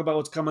 We got to talk about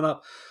what's coming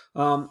up.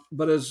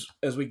 But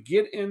as we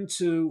get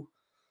into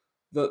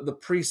the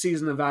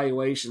preseason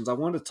evaluations, I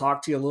wanted to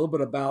talk to you a little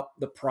bit about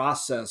the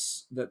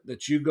process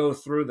that you go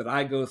through, that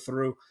I go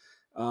through,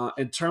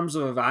 in terms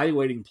of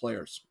evaluating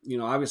players.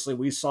 Obviously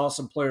we saw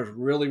some players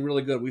really,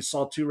 really good. We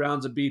saw 2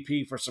 rounds of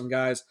BP for some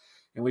guys.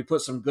 And we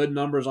put some good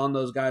numbers on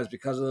those guys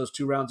because of those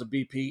 2 rounds of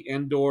BP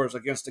indoors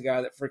against a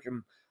guy that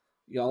freaking,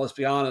 let's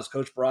be honest,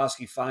 Coach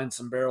Borowski finds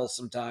some barrels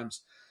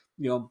sometimes.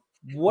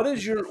 What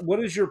is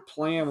your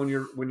plan when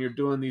you're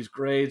doing these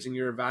grades and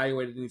you're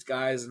evaluating these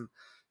guys, and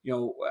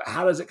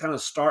how does it kind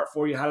of start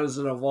for you? How does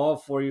it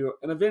evolve for you?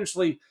 And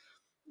eventually,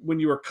 when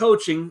you were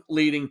coaching,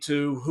 leading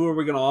to who are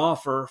we going to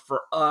offer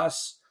for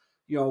us?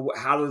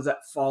 How does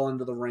that fall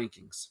into the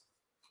rankings?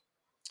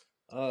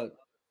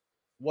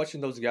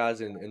 Watching those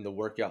guys in the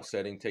workout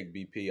setting take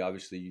BP,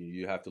 obviously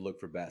you have to look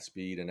for bat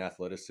speed and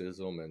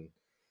athleticism and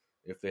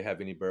if they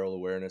have any barrel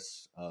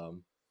awareness.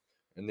 And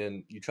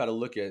then you try to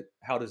look at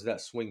how does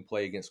that swing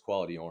play against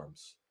quality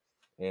arms.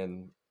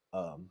 And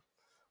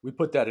we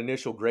put that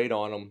initial grade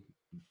on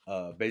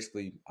them.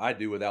 Basically, I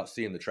do without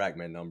seeing the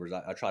TrackMan numbers.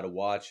 I try to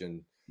watch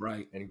and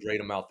grade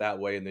them out that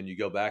way. And then you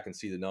go back and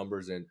see the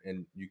numbers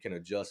and you can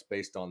adjust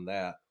based on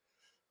that.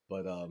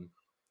 But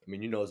I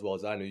mean, as well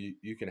as I know,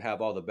 you can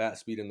have all the bat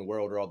speed in the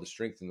world or all the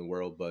strength in the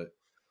world, but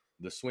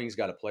the swing's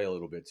got to play a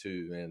little bit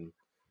too. And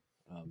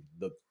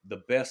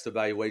the best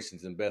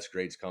evaluations and best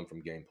grades come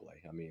from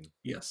gameplay. I mean,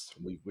 yes,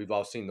 we've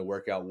all seen the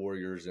workout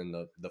warriors and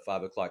the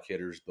 5 o'clock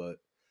hitters, but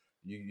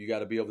you got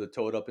to be able to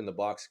toe it up in the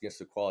box against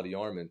a quality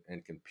arm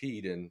and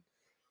compete. And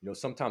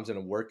sometimes in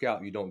a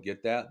workout you don't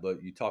get that,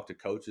 but you talk to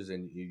coaches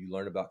and you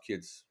learn about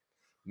kids'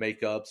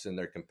 makeups and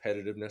their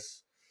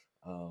competitiveness.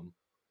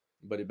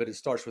 But it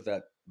starts with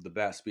the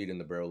bat speed and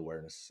the barrel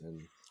awareness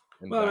and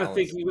well, I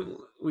think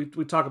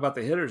we talk about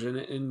the hitters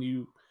and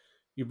you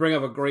bring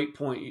up a great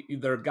point.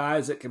 There are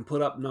guys that can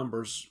put up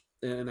numbers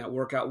in that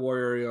workout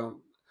warrior.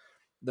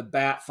 The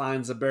bat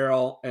finds the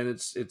barrel and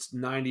it's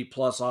 90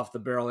 plus off the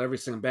barrel every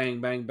single bang,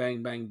 bang,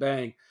 bang, bang,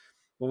 bang.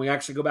 When we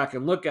actually go back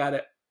and look at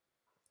it,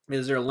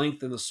 is there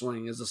length in the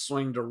swing? Is the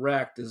swing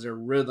direct? Is there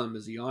rhythm?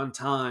 Is he on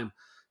time?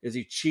 Is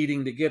he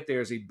cheating to get there?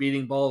 Is he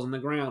beating balls on the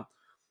ground?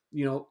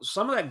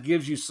 Some of that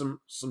gives you some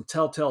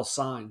telltale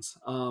signs,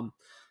 and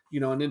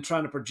then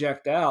trying to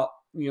project out,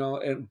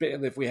 and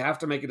if we have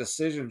to make a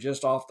decision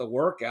just off the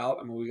workout,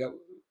 I mean,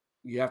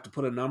 you have to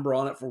put a number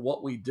on it for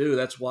what we do.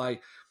 That's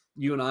why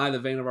you and I, the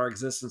vein of our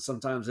existence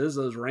sometimes is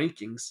those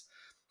rankings,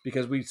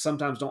 because we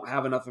sometimes don't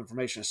have enough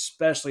information,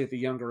 especially at the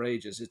younger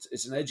ages.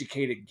 It's an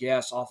educated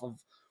guess off of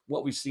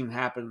what we've seen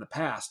happen in the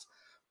past.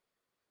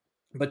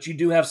 But you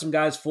do have some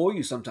guys for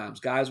you sometimes,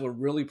 guys with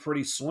really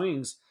pretty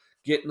swings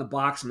get in the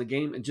box in the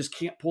game and just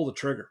can't pull the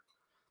trigger.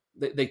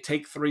 They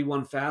take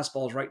 3-1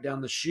 fastballs right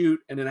down the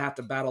chute and then have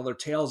to battle their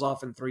tails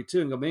off in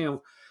 3-2 and go, man,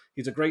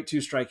 he's a great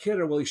 2-strike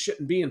hitter. Well, he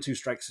shouldn't be in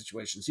 2-strike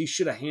situations. He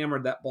should have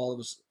hammered that ball. It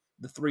was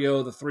the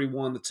 3-0, the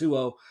 3-1, the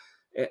 2-0,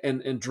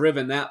 and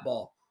driven that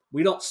ball.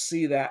 We don't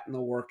see that in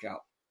the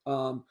workout.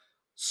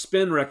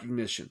 Spin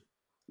recognition.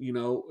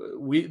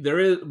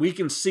 We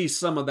can see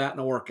some of that in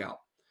a workout,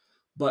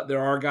 but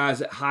there are guys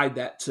that hide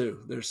that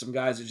too. There's some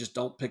guys that just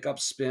don't pick up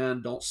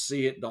spin, don't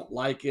see it, don't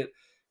like it,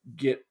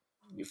 get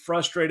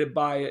frustrated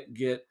by it,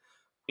 get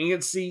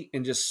antsy,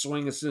 and just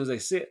swing as soon as they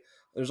see it.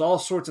 There's all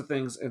sorts of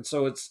things, and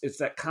so it's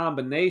that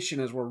combination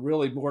as we're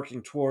really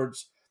working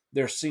towards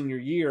their senior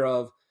year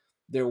of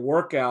their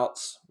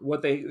workouts,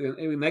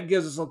 and that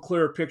gives us a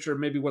clearer picture of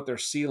maybe what their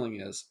ceiling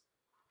is,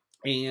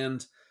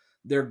 and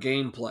their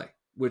gameplay,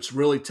 which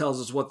really tells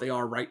us what they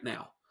are right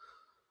now.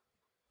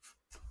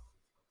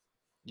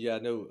 Yeah, I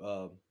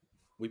know.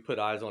 We put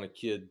eyes on a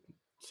kid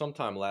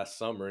sometime last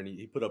summer, and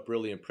he put up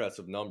really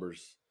impressive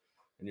numbers.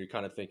 And you're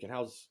kind of thinking,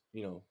 how's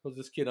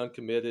this kid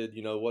uncommitted?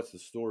 What's the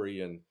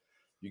story? And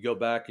you go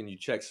back and you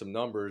check some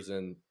numbers,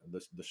 and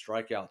the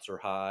strikeouts are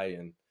high,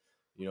 and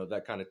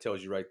that kind of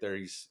tells you right there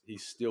he's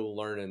still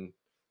learning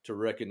to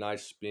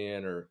recognize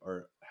spin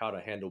or how to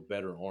handle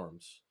better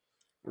arms.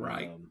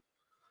 Right.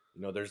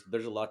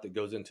 There's a lot that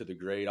goes into the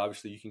grade.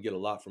 Obviously, you can get a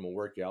lot from a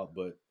workout,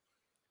 but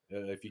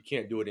if you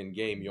can't do it in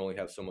game, you only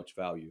have so much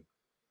value.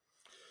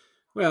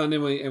 Well, and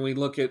then we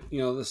look at,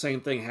 the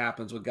same thing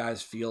happens with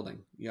guys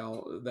fielding,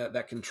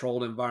 that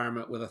controlled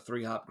environment with a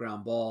 3-hop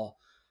ground ball.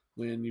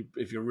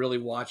 If you're really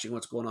watching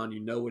what's going on,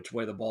 which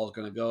way the ball is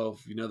going to go,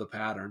 if you know the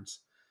patterns,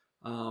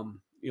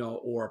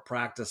 or a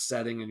practice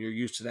setting and you're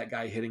used to that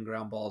guy hitting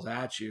ground balls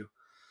at you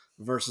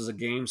versus a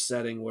game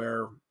setting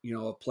where,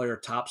 a player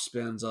top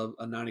spins a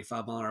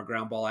 95-mile-an-hour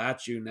ground ball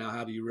at you. Now,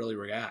 how do you really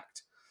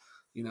react?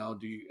 Do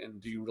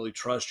you really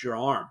trust your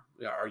arm?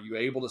 Are you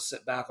able to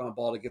sit back on a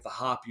ball to get the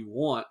hop you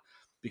want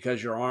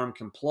because your arm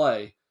can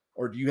play,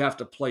 or do you have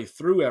to play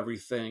through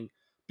everything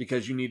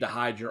because you need to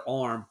hide your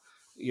arm?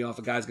 If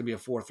a guy's going to be a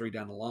 4-3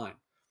 down the line,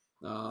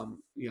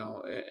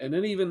 and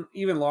then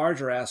even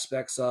larger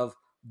aspects of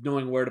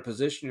knowing where to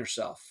position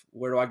yourself.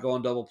 Where do I go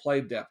on double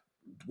play depth?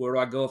 Where do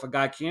I go if a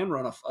guy can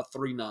run a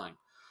 3-9?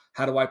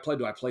 How do I play?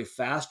 Do I play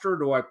faster?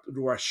 Do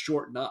I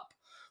shorten up?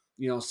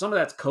 Some of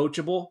that's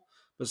coachable,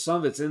 but some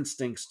of it's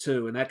instincts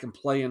too, and that can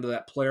play into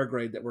that player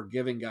grade that we're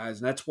giving guys.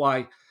 And that's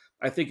why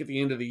I think at the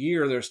end of the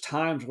year, there's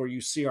times where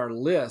you see our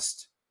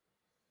list,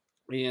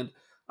 and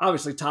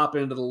obviously top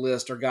end of the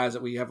list are guys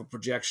that we have a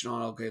projection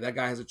on. Okay, that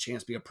guy has a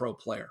chance to be a pro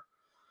player.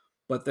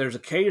 But there's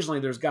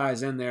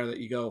guys in there that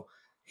you go,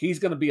 he's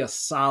going to be a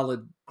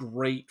solid,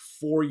 great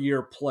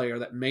 4-year player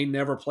that may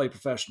never play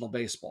professional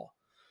baseball.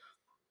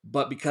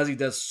 But because he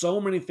does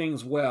so many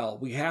things well,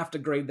 we have to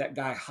grade that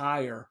guy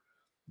higher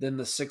than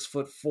the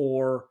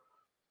 6'4",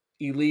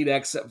 elite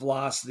exit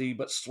velocity,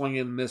 but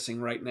swinging and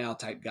missing right now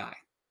type guy.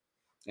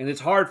 And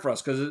it's hard for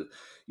us because,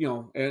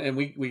 and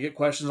we get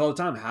questions all the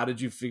time. How did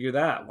you figure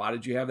that? Why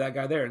did you have that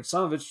guy there? And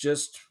some of it's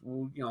just,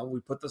 we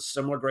put the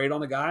similar grade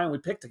on the guy and we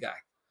picked a guy.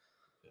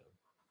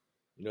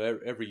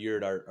 Every year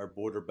at our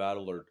border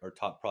battle or our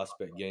top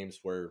prospect games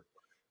where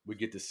we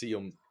get to see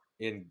them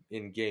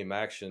in game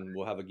action,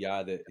 we'll have a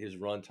guy that his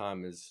run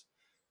time is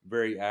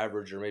very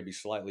average or maybe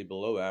slightly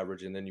below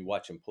average, and then you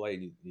watch him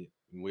play,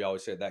 and we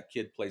always say that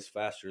kid plays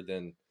faster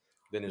than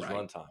his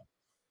run time.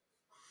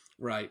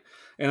 Right.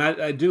 And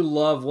I do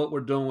love what we're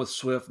doing with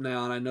Swift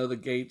now. And I know the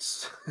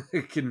gates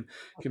can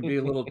be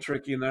a little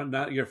tricky and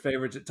not your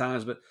favorites at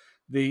times, but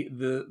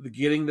the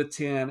getting the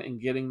 10 and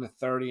getting the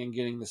 30 and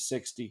getting the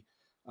 60.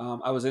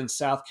 I was in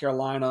South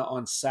Carolina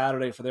on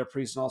Saturday for their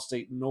Preseason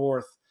All-State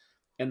North,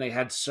 and they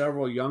had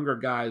several younger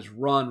guys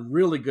run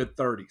really good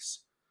 30s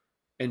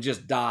and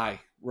just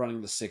die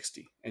running the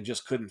 60 and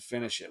just couldn't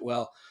finish it.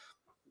 Well,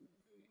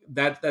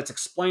 that's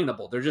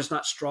explainable. They're just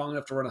not strong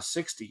enough to run a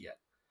 60 yet.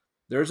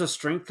 There's a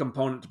strength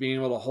component to being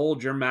able to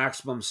hold your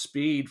maximum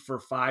speed for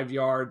 5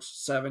 yards,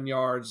 7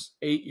 yards,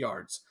 8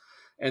 yards.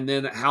 And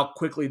then how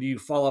quickly do you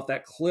fall off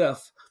that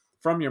cliff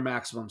from your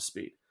maximum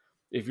speed?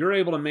 If you're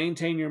able to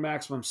maintain your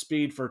maximum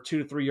speed for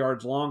 2 to 3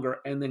 yards longer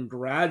and then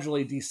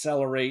gradually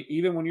decelerate,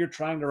 even when you're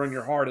trying to run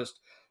your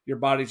hardest, your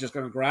body's just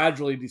going to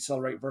gradually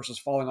decelerate versus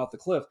falling off the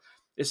cliff.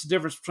 It's the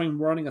difference between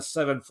running a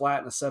 7 flat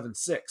and a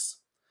 7.6.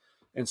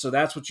 And so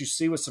that's what you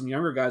see with some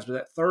younger guys. But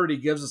that 30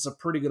 gives us a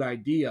pretty good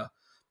idea,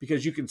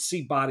 because you can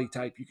see body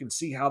type, you can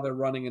see how they're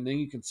running, and then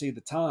you can see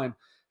the time,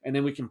 and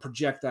then we can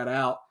project that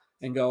out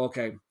and go,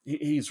 okay,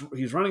 he's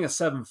running a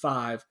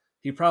 7.5.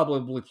 He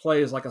probably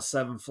plays like a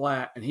 7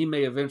 flat, and he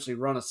may eventually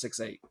run a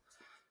 6.8.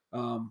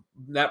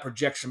 That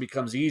projection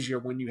becomes easier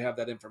when you have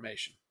that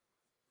information.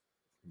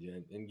 Yeah,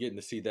 and getting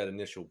to see that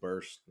initial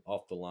burst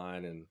off the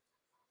line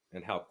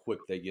and how quick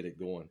they get it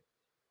going.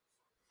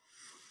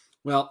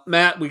 Well,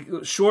 Matt, we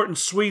short and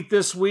sweet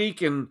this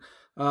week, and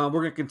we're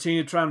going to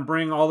continue to try and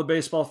bring all the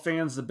baseball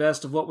fans the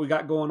best of what we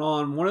got going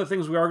on. One of the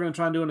things we are going to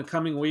try and do in the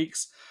coming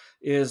weeks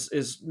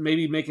is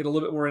maybe make it a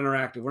little bit more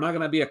interactive. We're not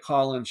going to be a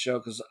call-in show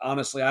because,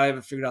 honestly, I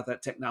haven't figured out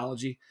that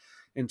technology.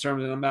 in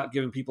terms of, I'm not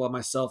giving people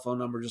my cell phone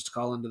number just to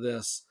call into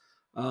this.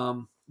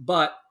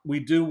 But we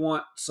do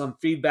want some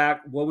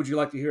feedback. What would you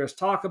like to hear us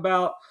talk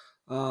about?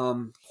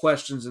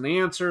 Questions and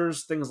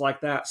answers, things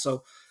like that.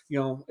 So,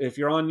 if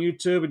you're on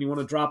YouTube and you want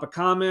to drop a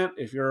comment,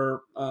 if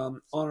you're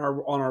on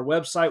our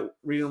website,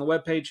 reading on the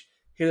webpage,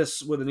 hit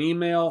us with an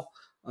email.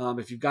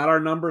 If you've got our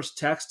numbers,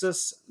 text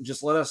us.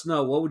 Just let us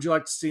know, what would you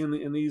like to see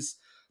in these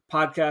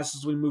podcasts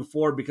as we move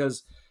forward?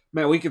 Because,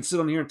 man, we could sit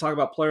on here and talk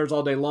about players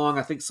all day long.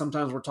 I think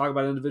sometimes we're talking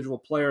about individual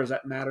players.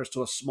 That matters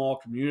to a small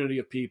community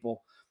of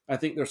people. I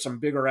think there's some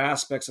bigger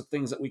aspects of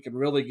things that we can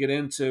really get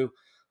into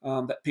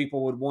that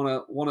people would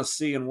want to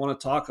see and want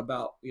to talk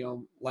about.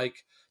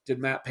 Like, did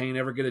Matt Payne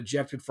ever get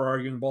ejected for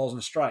arguing balls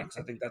and strikes?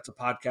 I think that's a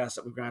podcast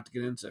that we're going to have to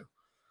get into.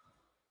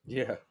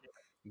 Yeah,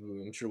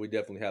 I'm sure we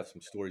definitely have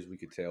some stories we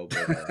could tell.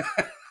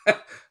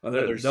 But,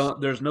 well,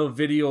 there's no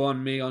video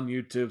on me on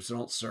YouTube, so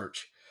don't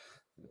search.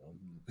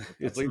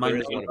 It's my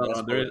name.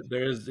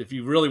 There is. If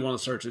you really want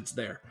to search, it's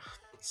there.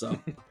 So.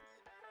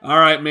 All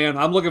right, man.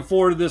 I'm looking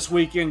forward to this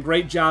weekend.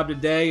 Great job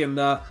today, and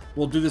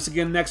we'll do this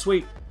again next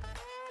week.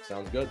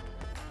 Sounds good.